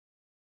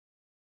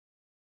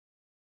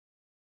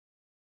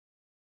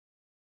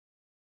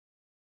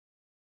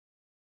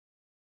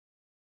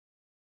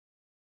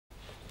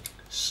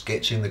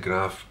sketching the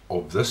graph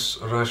of this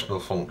rational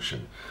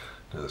function.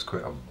 Now there's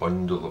quite a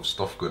bundle of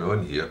stuff going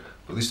on here,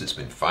 but at least it's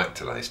been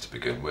factorised to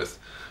begin with.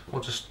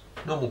 Well, just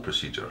normal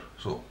procedure.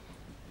 So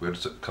where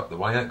does it cut the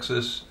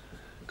y-axis?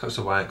 Cuts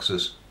the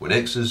y-axis when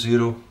x is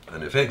 0,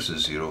 and if x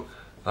is 0,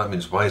 that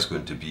means y is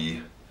going to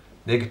be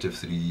negative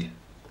 3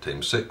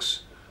 times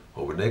 6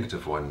 over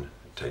negative 1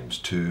 times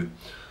 2.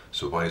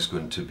 So y is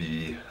going to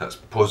be, that's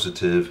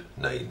positive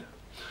 9.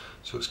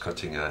 So it's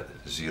cutting at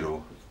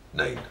 0,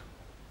 9.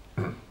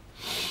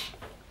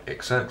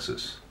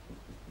 X-axis.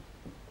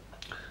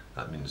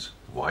 That means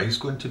y is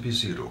going to be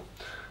 0.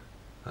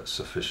 That's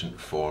sufficient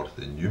for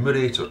the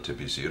numerator to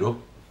be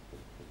 0,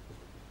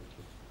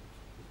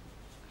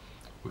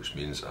 which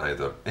means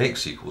either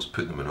x equals,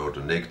 put them in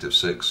order, negative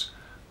 6,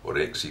 or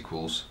x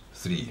equals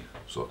 3.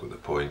 So I've got the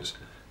points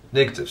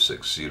negative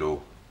 6,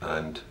 0,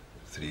 and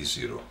 3,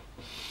 0.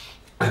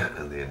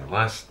 And then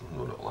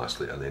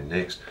and then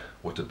next,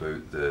 what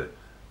about the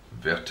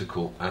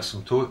vertical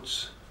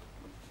asymptotes?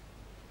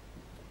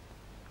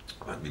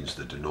 That means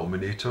the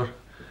denominator.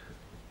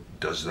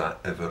 Does that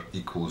ever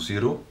equal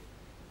 0?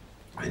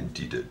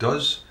 Indeed it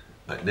does,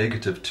 at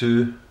negative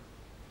 2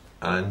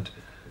 and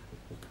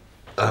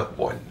at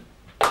 1.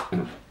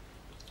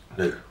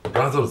 Now,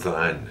 rather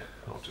than,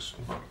 I'll just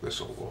mark this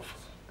all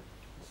off.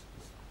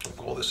 I've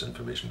got all this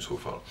information so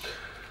far.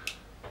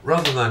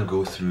 Rather than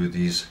go through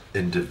these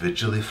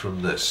individually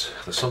from this,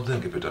 there's something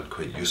that can be done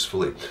quite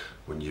usefully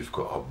when you've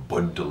got a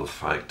bundle of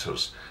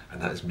factors,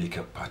 and that is make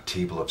up a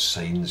table of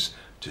signs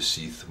to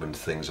see when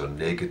things are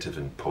negative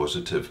and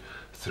positive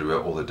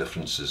throughout all the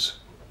differences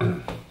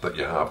that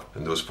you have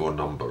in those four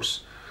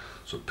numbers.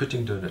 So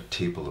putting down a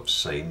table of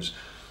signs,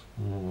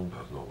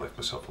 I've not left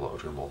myself a lot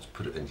of room. I'll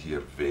put it in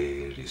here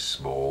very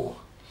small,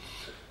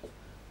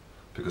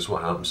 because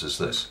what happens is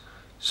this: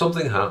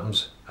 something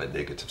happens at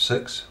negative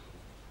 6,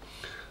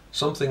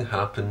 something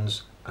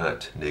happens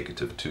at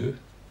negative 2,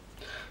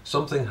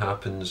 something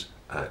happens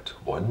at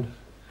 1,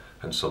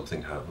 and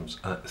something happens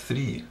at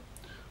 3,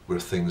 where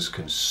things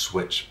can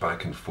switch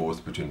back and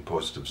forth between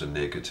positives and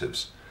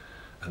negatives.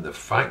 And the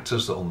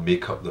factors that will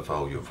make up the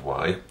value of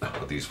y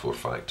are these four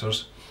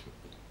factors.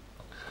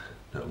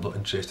 Now, I'm not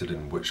interested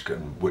in which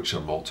are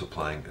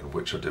multiplying and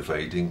which are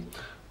dividing,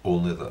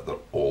 only that they're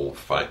all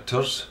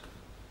factors.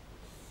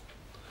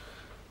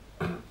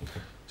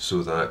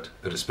 So that,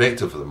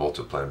 irrespective of the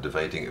multiplying and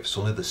dividing, if it's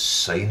only the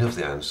sign of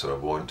the answer I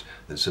want,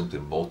 then simply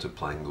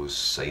multiplying those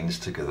signs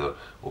together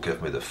will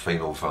give me the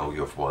final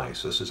value of y.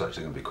 So this is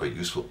actually going to be quite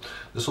useful.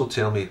 This will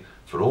tell me,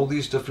 for all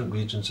these different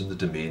regions in the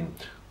domain,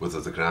 whether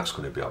the graph's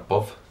going to be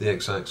above the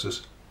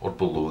x-axis or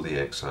below the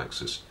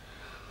x-axis.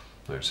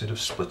 Now, instead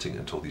of splitting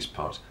into all these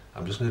parts,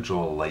 I'm just going to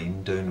draw a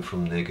line down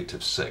from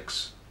negative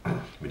 6,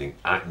 meaning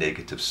at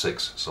negative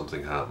 6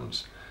 something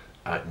happens,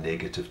 at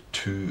negative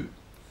 2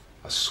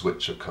 a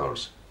switch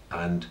occurs,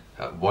 and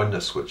at 1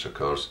 a switch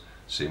occurs,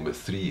 same with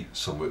 3,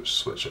 some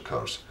switch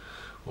occurs.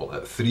 Well,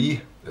 at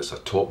 3 it's a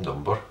top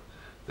number,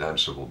 the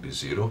answer will be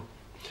 0.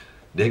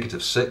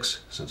 Negative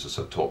 6, since it's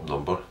a top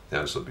number, the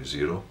answer will be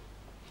 0.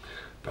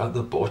 But at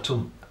the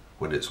bottom,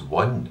 when it's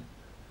 1,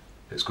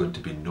 it's going to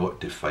be not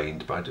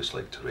defined, but I just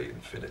like to write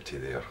infinity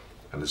there.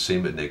 And the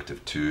same at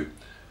negative 2.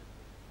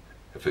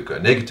 If we've got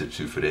a negative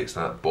 2 for x,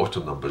 that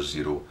bottom number is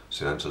 0,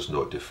 so the answer is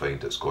not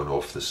defined, it's gone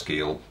off the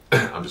scale.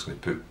 I'm just going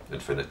to put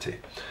infinity.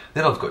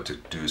 Then all I've got to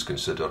do is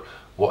consider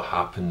what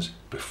happens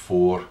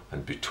before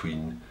and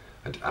between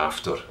and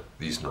after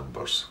these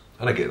numbers.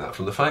 And I get that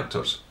from the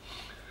factors.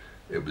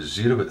 It was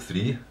 0 at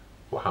 3.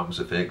 What happens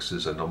if x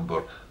is a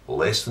number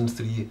less than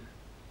 3?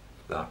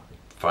 That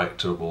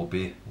factor will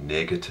be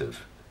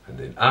negative. And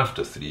then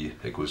after 3,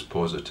 it goes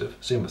positive.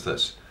 Same with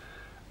this.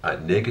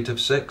 At negative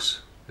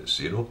 6, it's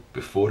 0.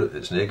 Before it,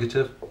 it's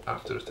negative.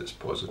 After it, it's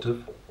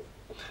positive.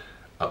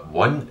 At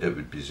 1, it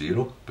would be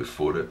 0.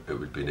 Before it, it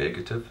would be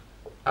negative.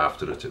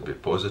 After it, it would be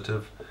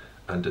positive.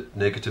 And at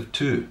negative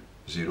 2,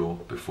 0.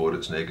 Before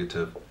it's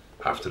negative.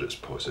 After it's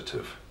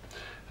positive.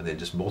 And then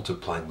just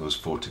multiplying those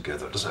four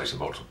together. It doesn't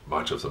actually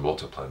matter if they're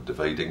multiplying and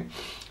dividing.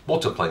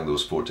 Multiplying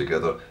those four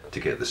together to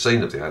get the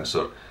sign of the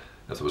answer.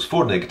 If there was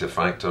 4 negative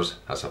factors,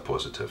 that's a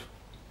positive.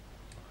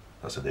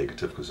 That's a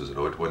negative because there's an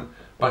odd one.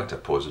 Back to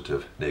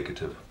positive,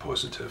 negative,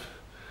 positive.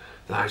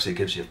 That actually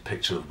gives you a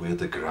picture of where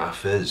the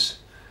graph is.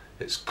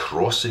 It's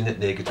crossing at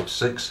negative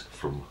 6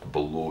 from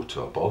below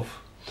to above.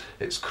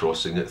 It's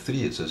crossing at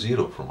 3, it's a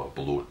 0 from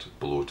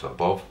below to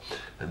above.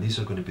 And these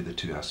are going to be the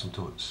two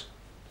asymptotes.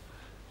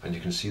 And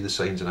you can see the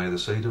signs on either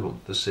side of them.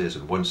 This says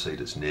on one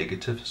side it's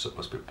negative, so it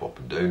must be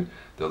popping down.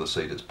 The other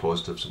side it's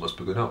positive, so it must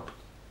be going up.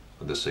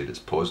 On this side it's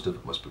positive,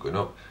 it must be going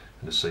up.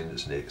 And the side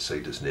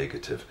is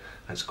negative.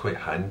 That's quite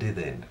handy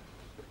then.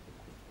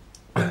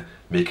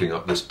 Making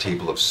up this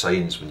table of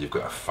signs when you've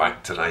got a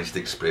factorised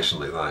expression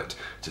like that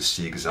to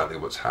see exactly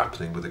what's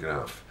happening with the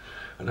graph.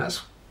 And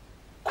that's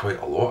quite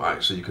a lot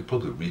actually. You could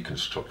probably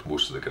reconstruct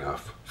most of the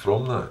graph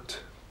from that.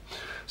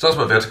 So that's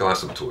my vertical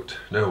asymptote.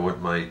 Now I want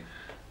my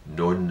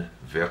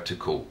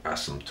non-vertical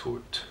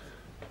asymptote.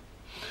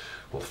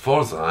 Well,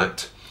 for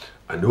that,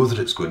 I know that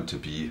it's going to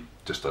be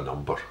just a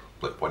number.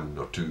 like 1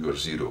 or 2 or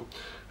 0.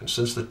 And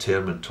since the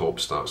term on top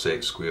starts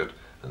x squared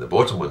and the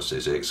bottom one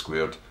says x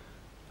squared,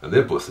 and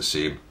they're both the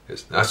same, the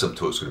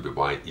asymptote is going to be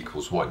y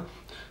equals 1.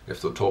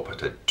 If the top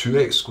had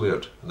 2x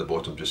squared and the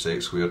bottom just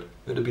x squared, it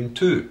would have been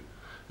 2.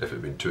 If it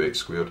had been 2x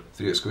squared,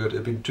 3x squared, it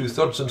would have been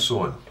 2/3 and so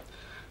on.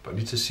 But I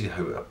need to see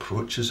how it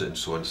approaches it and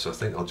so on, so I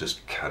think I'll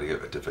just carry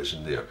out a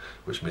division there,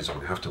 which means I'm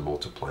going to have to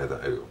multiply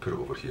that out. I'll put it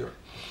over here.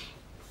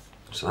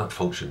 So that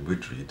function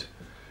would read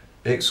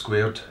x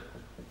squared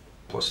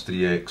plus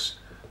 3x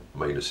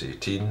minus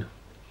 18,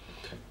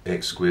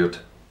 x squared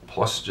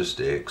plus just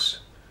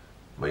x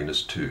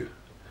minus 2.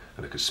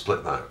 And I could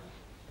split that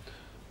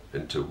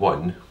into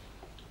 1.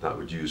 That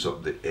would use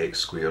up the x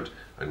squared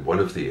and one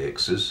of the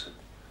x's,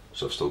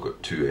 so I've still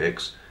got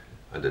 2x,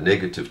 and a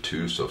negative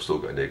 2, so I've still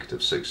got a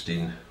negative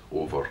 16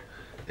 over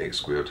x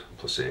squared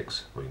plus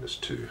x minus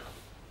 2.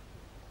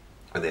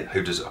 And then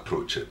how does it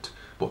approach it?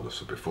 Well, no,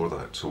 so before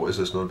that, so what is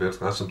this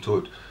non-vertical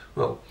asymptote?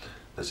 Well,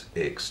 as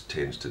x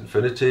tends to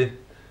infinity,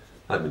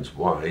 that means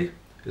y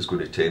is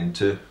going to tend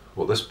to,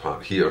 well, this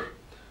part here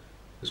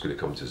is going to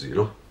come to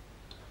 0.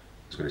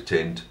 It's going to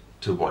tend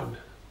to 1.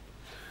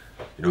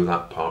 You know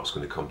that part's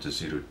going to come to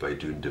 0 by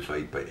doing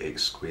divide by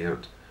x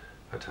squared.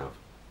 I'd have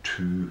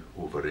 2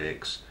 over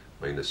x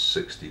minus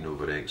 16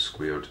 over x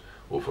squared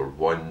over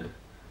 1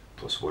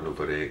 plus 1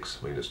 over x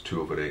minus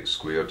 2 over x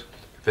squared.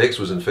 If x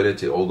was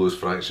infinity, all those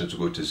fractions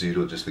would go to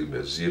 0, just leave me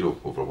as 0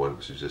 over 1,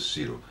 which is just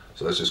 0.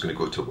 So that's just going to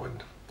go to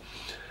 1.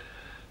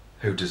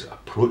 How does it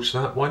approach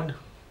that 1?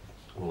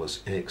 Well,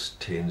 as x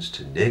tends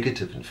to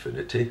negative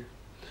infinity,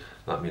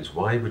 that means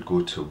y would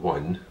go to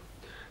 1,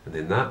 and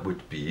then that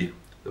would be,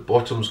 the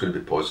bottom's going to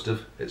be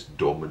positive, its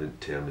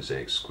dominant term is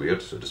x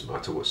squared, so it doesn't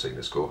matter what sign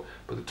it's got,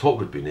 but the top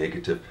would be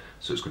negative,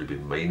 so it's going to be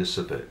minus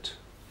a bit.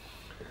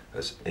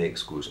 As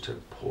x goes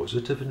to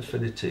positive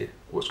infinity,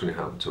 what's going to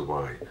happen to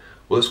y?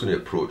 Well, it's going to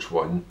approach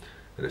 1,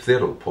 and if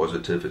they're all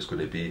positive, it's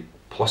going to be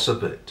plus a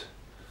bit.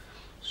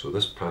 So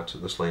this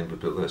pattern, this line would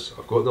be this.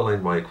 I've got the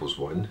line y equals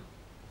 1,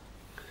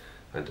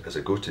 and as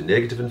I go to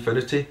negative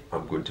infinity,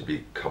 I'm going to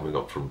be coming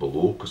up from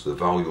below, because the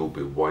value will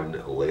be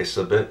 1 less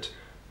a bit,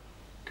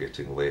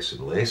 getting less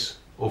and less,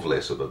 of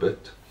less of a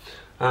bit.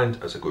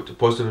 And as I go to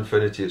positive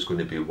infinity, it's going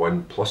to be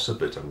 1 plus a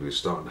bit. I'm going to be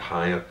starting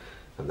higher,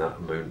 and that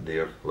amount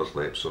there,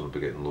 little epsilon, will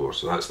be getting lower.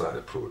 So that's that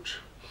approach.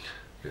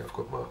 Okay, I've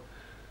got my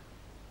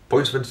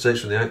points of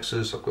intersection on the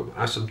axis, I've got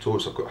my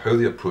asymptotes, I've got how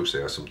they approach the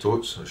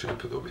asymptotes. I should have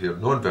put it over here.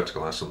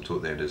 Non-vertical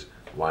asymptote then is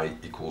y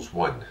equals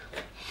 1.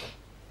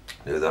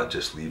 Now that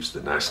just leaves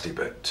the nasty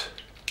bit.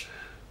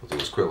 Although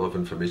there's quite a lot of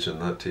information in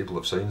that table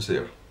of signs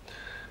there,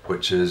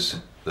 which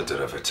is the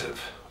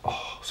derivative.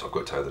 Oh, so I've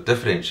got to either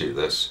differentiate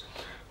this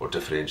or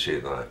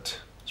differentiate that.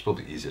 It's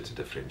probably easier to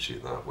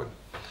differentiate that one.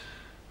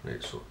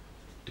 Right, so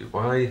dy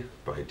by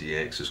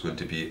dx is going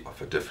to be,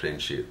 if I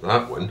differentiate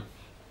that one,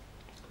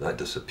 that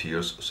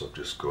disappears, so I've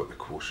just got the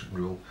quotient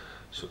rule.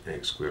 So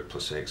x squared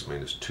plus x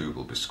minus 2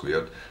 will be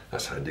squared.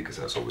 That's handy because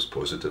that's always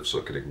positive, so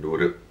I can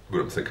ignore it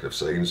when I'm thinking of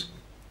signs.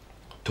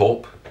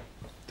 Top,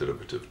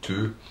 derivative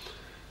 2,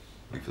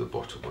 leave the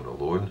bottom one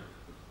alone.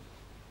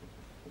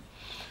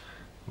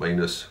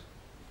 Minus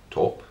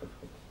top,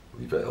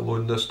 leave it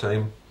alone this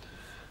time.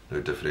 Now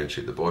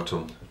differentiate the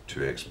bottom,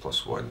 2x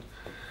plus 1.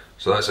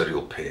 So that's a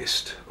real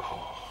pest.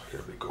 Oh,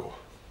 here we go.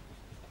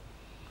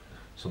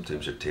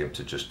 Sometimes you're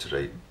tempted just to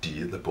write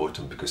d at the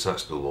bottom because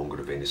that's no longer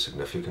of any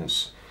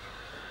significance.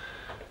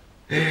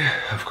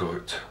 I've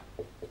got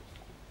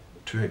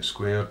 2x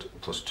squared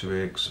plus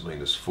 2x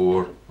minus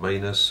 4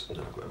 minus, and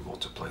I've got to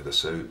multiply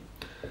this out,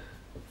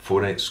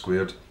 4x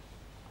squared,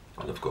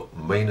 and I've got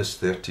minus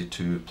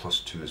 32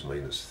 plus 2 is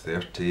minus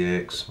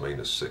 30x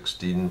minus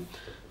 16.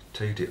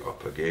 Tidy it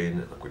up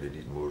again. I'm going to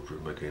need more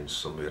room again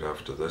somewhere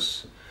after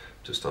this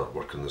to start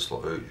working this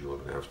lot out. You're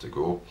going to have to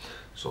go.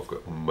 So I've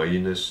got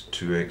minus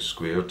 2x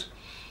squared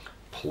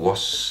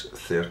plus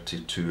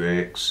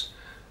 32x,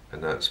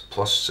 and that's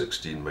plus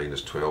 16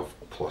 minus 12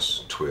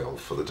 plus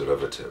 12 for the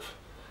derivative.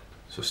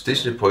 So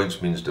stationary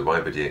points means dy by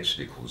dx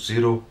should equal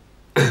 0,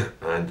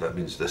 and that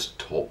means this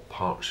top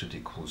part should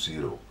equal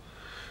 0,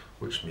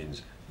 which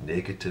means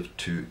negative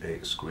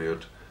 2x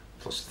squared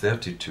plus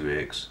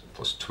 32x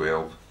plus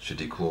 12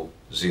 should equal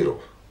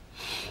 0.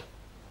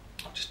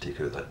 Just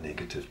take out that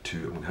negative 2.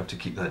 I'm going to have to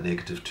keep that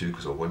negative 2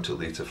 because I'll want it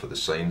later for the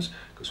signs,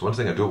 because one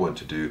thing I don't want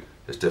to do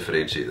is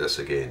differentiate this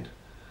again.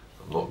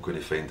 I'm not going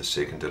to find the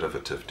second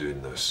derivative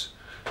doing this.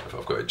 If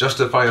I've got to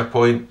justify a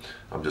point,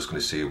 I'm just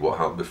going to say what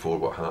happened before,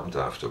 what happened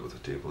after with a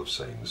table of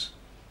signs,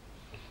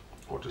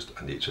 or just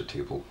a nature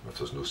table if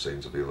there's no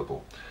signs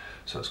available.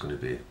 So that's going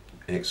to be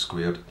x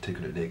squared,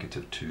 taking out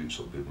negative 2,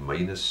 so it'll be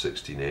minus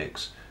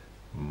 16x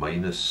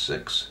minus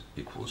 6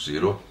 equals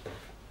 0.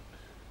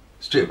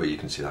 Straight away you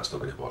can see that's not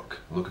going to work.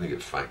 I'm not going to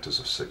get factors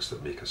of 6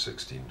 that make a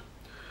 16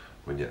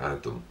 when you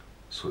add them.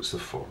 So it's the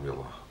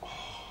formula.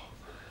 Oh.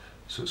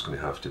 So it's going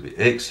to have to be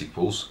x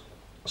equals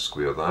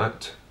square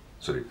that,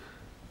 sorry,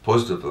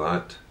 positive of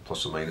that,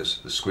 plus or minus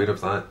the square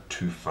of that,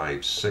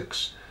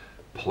 256,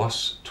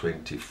 plus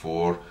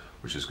 24,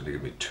 which is going to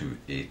give me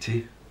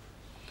 280,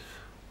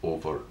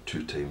 over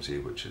 2 times a,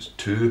 which is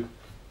 2.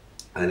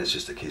 And it's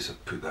just a case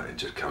of put that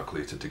into your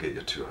calculator to get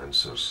your two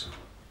answers.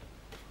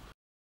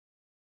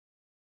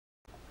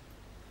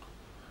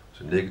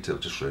 So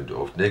negative, just round it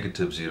off,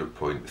 negative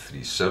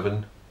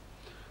 0.37,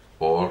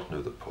 or,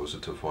 now the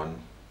positive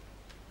one,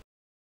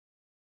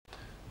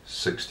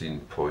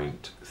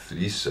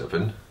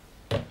 16.37.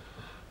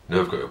 Now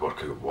I've got to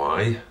work out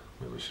y.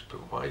 Maybe we should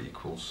put y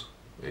equals,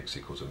 x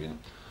equals,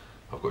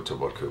 I've got to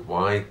work out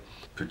y,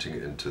 putting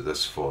it into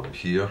this form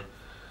here.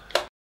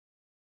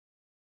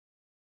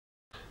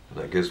 And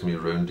that gives me,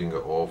 rounding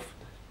it off,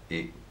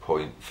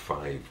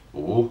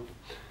 8.50.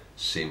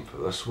 Same for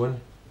this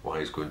one. Y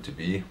is going to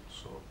be,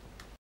 so,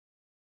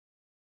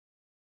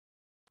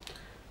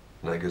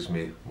 and that gives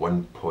me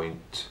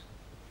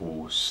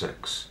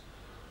 1.06.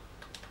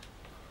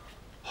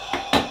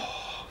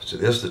 So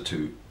there's the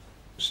two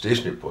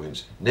stationary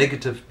points,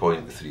 negative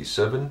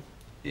 0.37,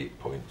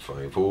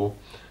 8.50,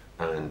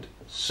 and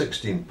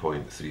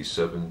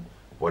 16.37,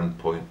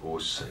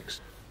 1.06.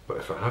 But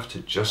if I have to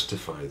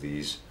justify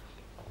these,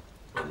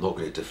 I'm not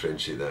going to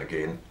differentiate that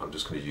again. I'm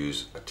just going to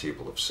use a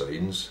table of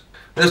signs.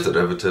 There's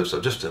derivatives. I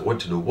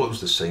want to know what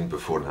was the sign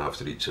before and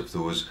after each of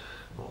those.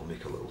 I'll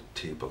make a little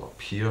table up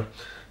here.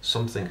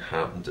 Something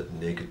happened at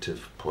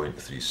negative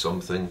 0.3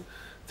 something,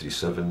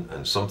 37,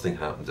 and something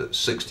happened at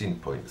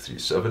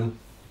 16.37.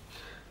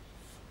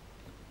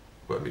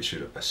 But I make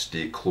sure I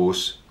stay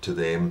close to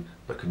them.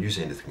 I can use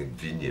anything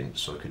convenient,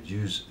 so I could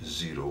use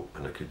 0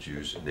 and I could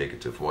use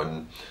negative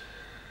 1.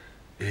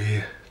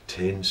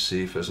 10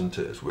 safe, isn't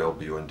it? It's well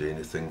beyond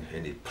anything,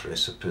 any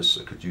precipice.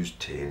 I could use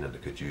 10 and I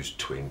could use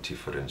 20,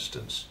 for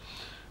instance.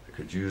 I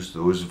could use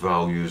those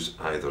values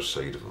either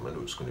side of them. I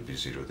know it's going to be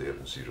 0 there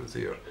and 0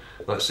 there.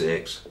 That's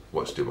x.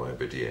 What's dy by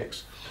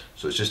dx?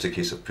 So it's just a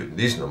case of putting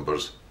these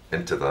numbers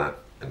into that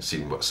and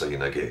seeing what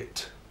sign I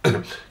get.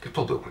 Could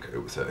probably work it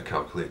out without a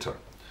calculator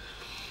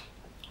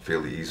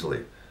fairly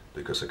easily,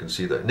 because I can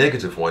see that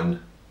negative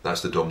 1,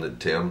 that's the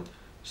dominant term,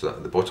 so that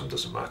at the bottom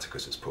doesn't matter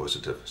because it's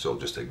positive, so I'll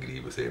just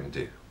agree with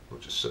MD. We'll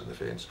just sit on the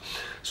fence.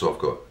 So I've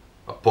got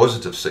a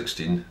positive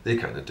 16, they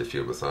can't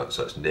interfere with that,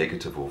 so that's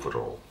negative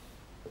overall.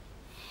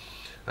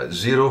 At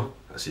 0,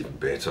 that's even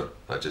better.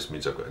 That just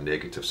means I've got a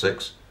negative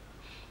 6.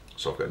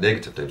 So I've got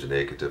negative times a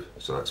negative,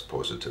 so that's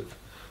positive.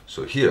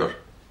 So here,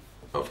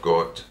 I've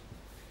got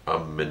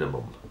a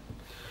minimum.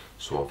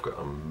 So I've got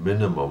a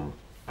minimum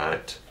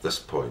at this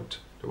point.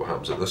 Now what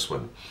happens at this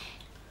one?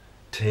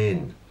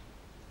 10.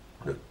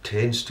 Now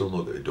 10's still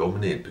not going to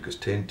dominate because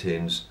 10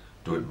 tens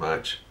don't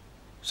match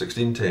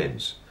 16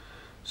 tens.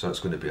 So that's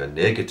going to be a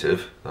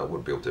negative, that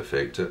won't be able to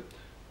affect it,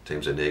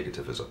 times a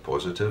negative is a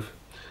positive.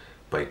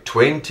 By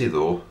 20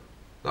 though,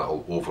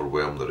 that'll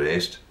overwhelm the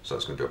rest, so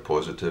that's going to be a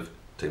positive,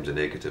 times a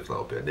negative,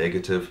 that'll be a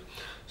negative,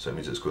 so that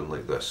means it's going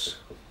like this.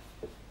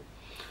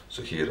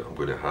 So here I'm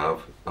going to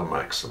have a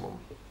maximum.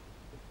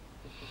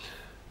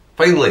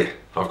 Finally,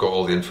 I've got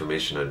all the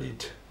information I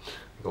need.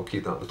 I'll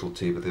keep that little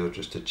table there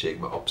just to check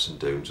my ups and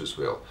downs as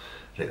well.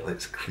 Right,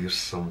 let's clear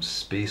some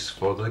space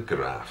for the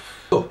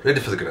graph. So, ready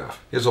for the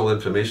graph. Here's all the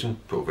information,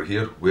 put over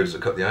here. Where does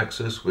it cut the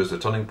axis? Where's the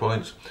turning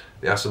points?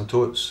 The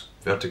asymptotes,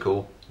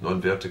 vertical,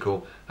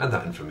 non-vertical, and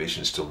that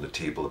information is still in the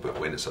table about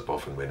when it's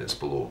above and when it's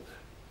below.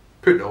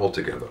 Putting it all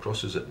together,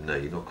 crosses at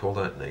 9, I'll call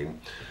that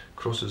 9.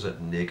 Crosses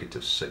at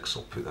negative 6,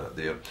 I'll put that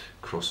there.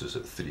 Crosses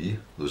at 3,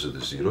 those are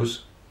the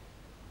zeros.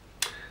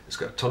 It's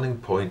got a turning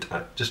point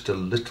at just a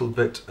little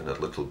bit and a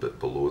little bit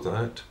below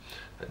that.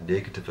 At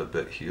negative a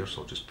bit here,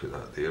 so I'll just put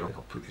that there.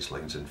 I'll put these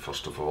lines in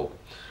first of all.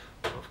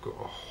 I've got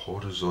a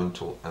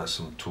horizontal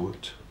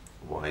asymptote,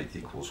 y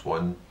equals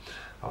 1.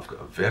 I've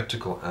got a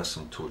vertical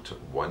asymptote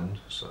at 1,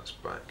 so that's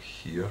back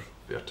here,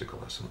 vertical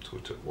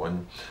asymptote at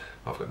 1.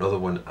 I've got another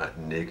one at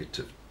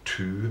negative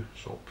 2,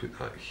 so I'll put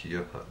that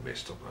here. That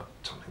messed up that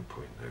turning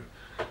point now.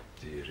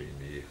 Dearie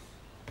me.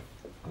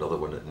 Another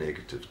one at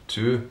negative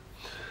 2.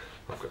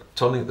 I've got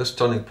this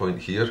turning point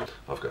here.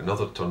 I've got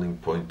another turning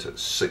point at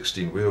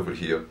 16, way over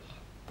here,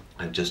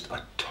 and just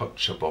a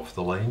touch above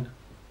the line.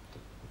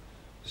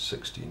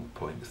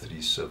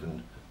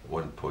 16.37,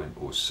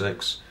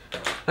 1.06.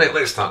 Right,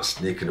 let's start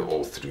snaking it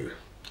all through.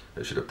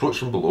 It should approach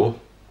from below,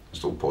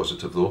 still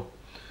positive though.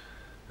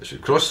 It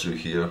should cross through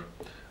here,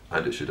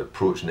 and it should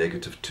approach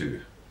negative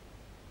 2,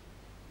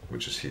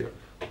 which is here.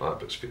 That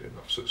bit's fair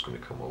enough, so it's going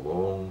to come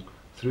along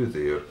through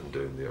there and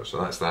down there. So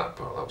that's that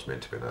part. That was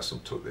meant to be an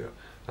asymptote there.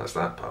 That's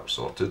that part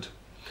sorted.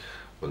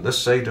 On this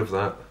side of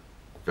that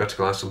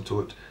vertical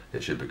asymptote,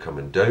 it should be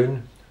coming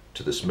down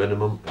to this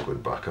minimum and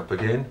going back up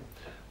again.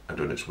 And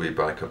on its way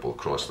back up, we'll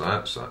cross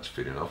that, so that's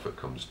fair enough. It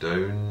comes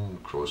down,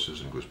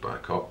 crosses and goes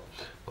back up.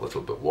 A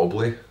little bit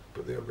wobbly,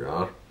 but there we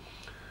are.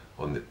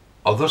 On the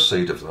other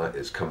side of that,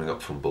 it's coming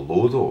up from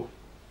below though.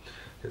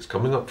 It's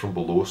coming up from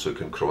below so it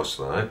can cross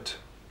that.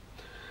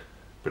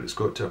 But it's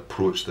got to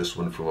approach this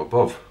one from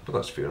above. But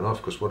that's fair enough,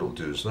 because what it'll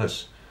do is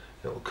this.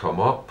 It'll come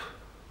up,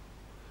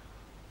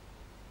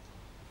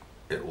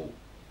 it'll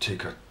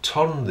take a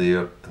turn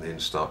there and then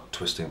start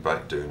twisting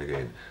back down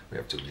again. I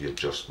have to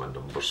readjust my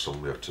numbers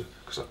somewhere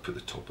because I've put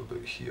the top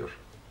about here.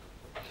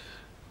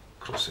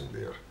 crossing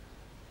there.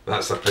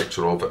 That's a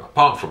picture of it,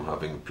 apart from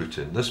having put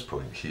in this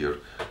point here,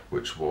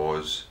 which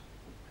was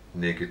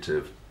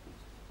negative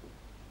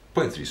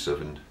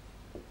 0.37,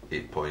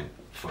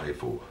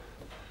 8.50.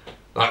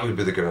 That would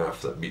be the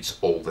graph that meets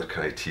all the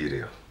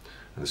criteria.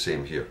 And the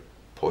same here,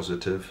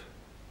 positive,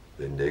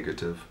 then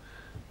negative,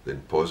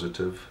 then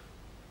positive,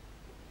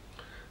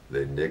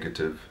 then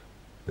negative,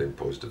 then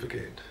positive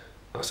again.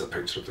 That's a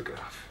picture of the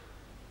graph.